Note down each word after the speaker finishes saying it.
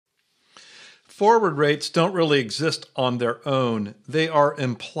Forward rates don't really exist on their own. They are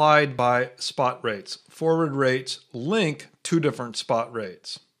implied by spot rates. Forward rates link two different spot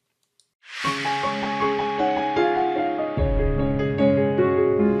rates.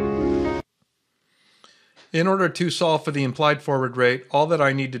 In order to solve for the implied forward rate, all that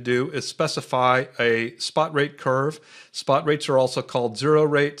I need to do is specify a spot rate curve. Spot rates are also called zero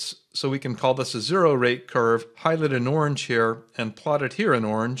rates, so we can call this a zero rate curve, highlighted in orange here and plotted here in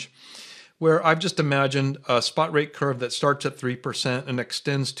orange, where I've just imagined a spot rate curve that starts at 3% and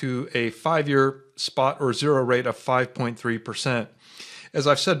extends to a 5-year spot or zero rate of 5.3%. As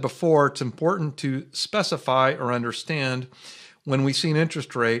I've said before, it's important to specify or understand when we see an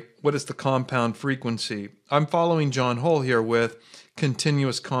interest rate, what is the compound frequency? I'm following John Hull here with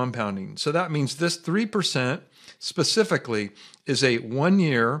continuous compounding. So that means this 3% specifically is a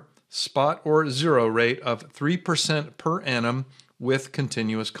 1-year spot or zero rate of 3% per annum with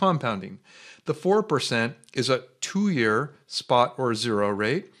continuous compounding. The 4% is a 2-year spot or zero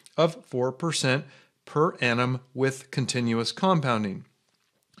rate of 4% per annum with continuous compounding.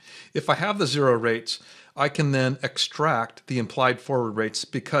 If I have the zero rates, I can then extract the implied forward rates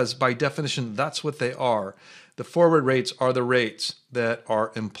because by definition, that's what they are. The forward rates are the rates that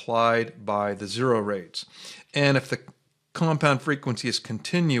are implied by the zero rates. And if the compound frequency is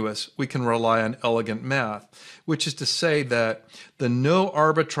continuous, we can rely on elegant math, which is to say that the no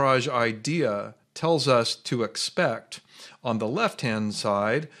arbitrage idea tells us to expect on the left-hand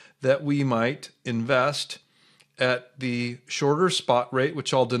side that we might invest at the shorter spot rate,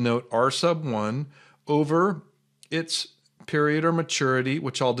 which I'll denote R sub 1, over its period or maturity,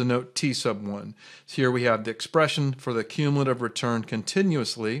 which I'll denote T sub 1. So here we have the expression for the cumulative return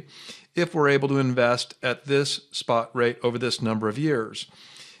continuously if we're able to invest at this spot rate over this number of years.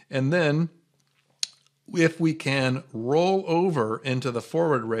 And then if we can roll over into the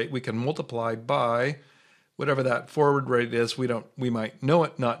forward rate, we can multiply by whatever that forward rate is. We might know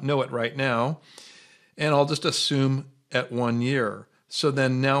it, not know it right now. And I'll just assume at 1 year. So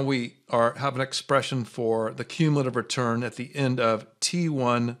then now we have an expression for the cumulative return at the end of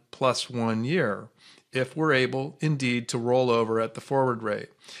T1 plus 1 year, if we're able indeed to roll over at the forward rate.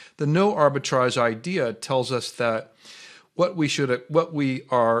 The no arbitrage idea tells us that what we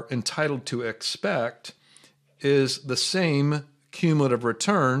are entitled to expect is the same cumulative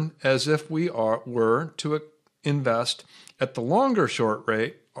return as if we were to invest at the longer short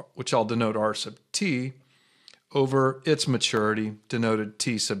rate, which I'll denote R sub T, over its maturity, denoted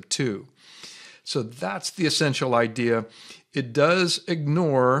T sub 2. So that's the essential idea. It does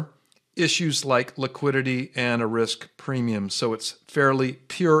ignore issues like liquidity and a risk premium, so it's fairly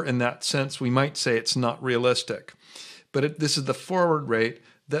pure in that sense. We might say it's not realistic, but this is the forward rate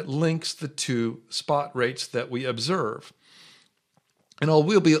that links the two spot rates that we observe. And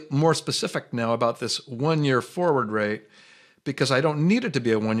we'll be more specific now about this 1-year forward rate, because I don't need it to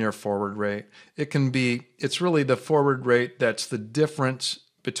be a 1-year forward rate. It's really the forward rate that's the difference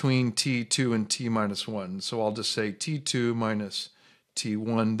between T2 and T minus 1. So I'll just say T2 minus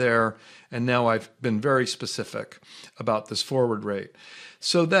T1 there. And now I've been very specific about this forward rate.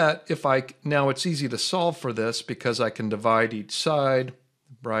 So that now it's easy to solve for this because I can divide each side,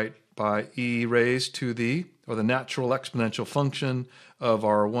 right, by e raised to the natural exponential function of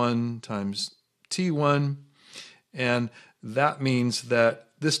R1 times T1. And that means that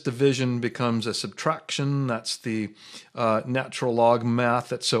this division becomes a subtraction. That's the natural log math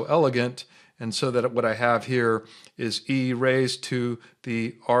that's so elegant. And so that what I have here is e raised to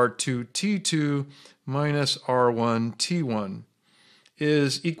the R2 T2 minus R1 T1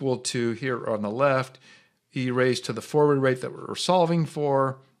 is equal to, here on the left, e raised to the forward rate that we're solving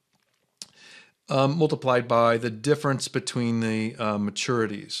for, multiplied by the difference between the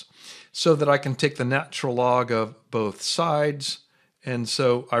maturities, so that I can take the natural log of both sides. And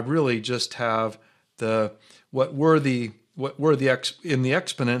so I really just have what were in the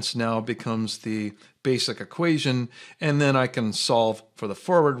exponents now becomes the basic equation, and then I can solve for the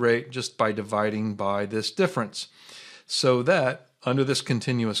forward rate just by dividing by this difference. So that under this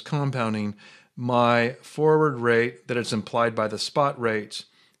continuous compounding, my forward rate that is implied by the spot rates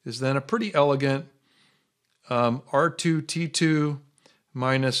is then a pretty elegant R2 T2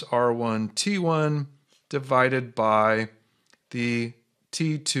 minus R1 T1 divided by the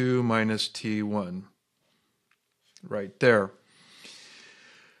T2 minus T1 right there.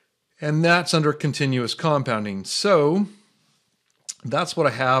 And that's under continuous compounding. So that's what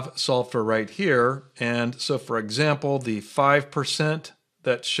I have solved for right here. And so for example, the 5%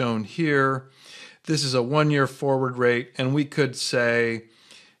 that's shown here, this is a 1-year forward rate, and we could say,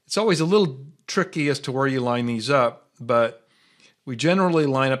 it's always a little tricky as to where you line these up, but we generally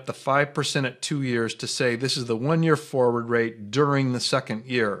line up the 5% at 2 years to say this is the 1-year forward rate during the second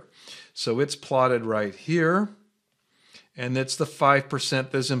year. So it's plotted right here, and it's the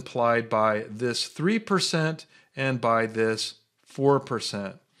 5% that's implied by this 3% and by this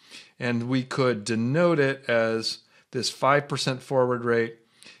 4%. And we could denote it as this 5% forward rate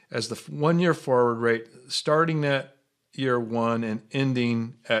as the 1-year forward rate starting at year 1 and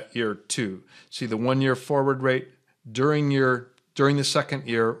ending at year 2. See, the 1-year forward rate during the second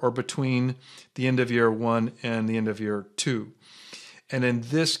year, or between the end of year 1 and the end of year 2. And in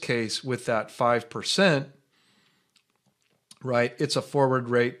this case, with that 5%, right, it's a forward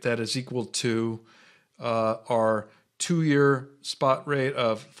rate that is equal to our 2-year spot rate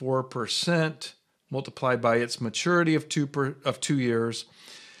of 4% multiplied by its maturity of 2 years,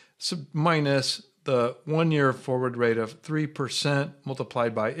 minus the 1-year forward rate of 3%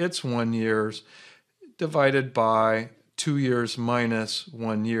 multiplied by its 1 years, divided by 2 years minus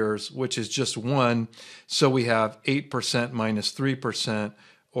 1 years, which is just 1. So we have 8% minus 3%,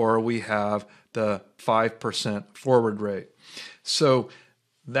 or we have the 5% forward rate. So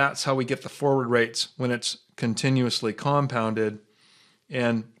that's how we get the forward rates when it's continuously compounded.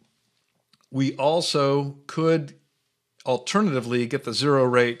 And we also could alternatively get the 0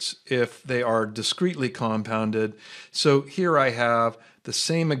 rates if they are discretely compounded. So here I have the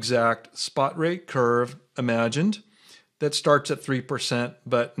same exact spot rate curve imagined that starts at 3%,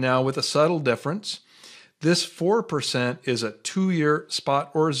 but now with a subtle difference. This 4% is a 2-year spot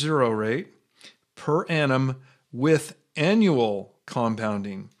or 0 rate per annum with annual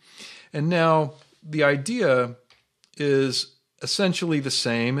compounding. And now the idea is essentially the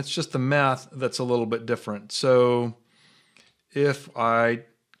same. It's just the math that's a little bit different. So if I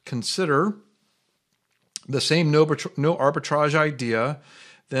consider the same no arbitrage idea,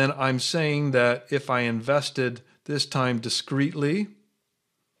 then I'm saying that if I invested this time discretely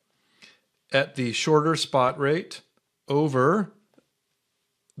at the shorter spot rate over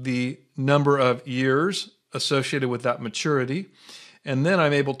the number of years associated with that maturity, and then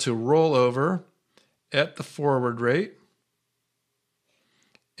I'm able to roll over at the forward rate,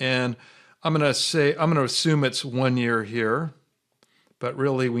 and I'm going to assume it's 1 year here, but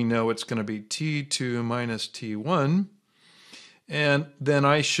really we know it's going to be T2 minus T1, and then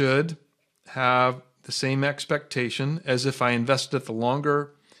I should have the same expectation as if I invested at the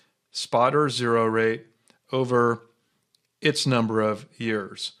longer spot or 0 rate over its number of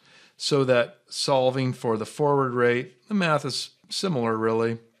years. So that solving for the forward rate, the math is similar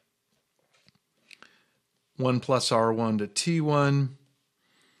really. 1 plus R1 to T1.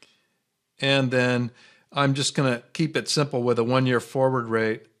 And then I'm just going to keep it simple with a 1-year forward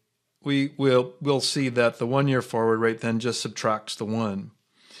rate. We'll see that the 1-year forward rate then just subtracts the 1.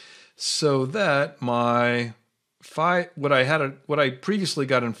 So that what I previously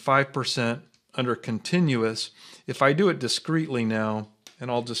got in 5% under continuous, if I do it discretely now, and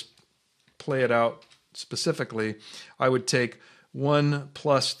I'll just play it out specifically, I would take 1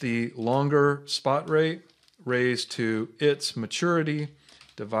 plus the longer spot rate raised to its maturity,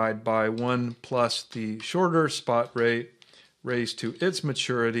 divide by 1 plus the shorter spot rate raised to its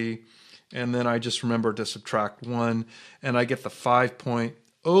maturity, and then I just remember to subtract 1, and I get the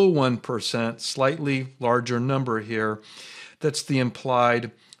 5.01%, slightly larger number here. That's the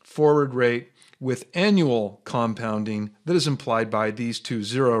implied forward rate with annual compounding that is implied by these two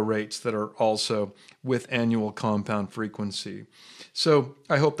 0 rates that are also with annual compound frequency. So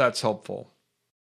I hope that's helpful.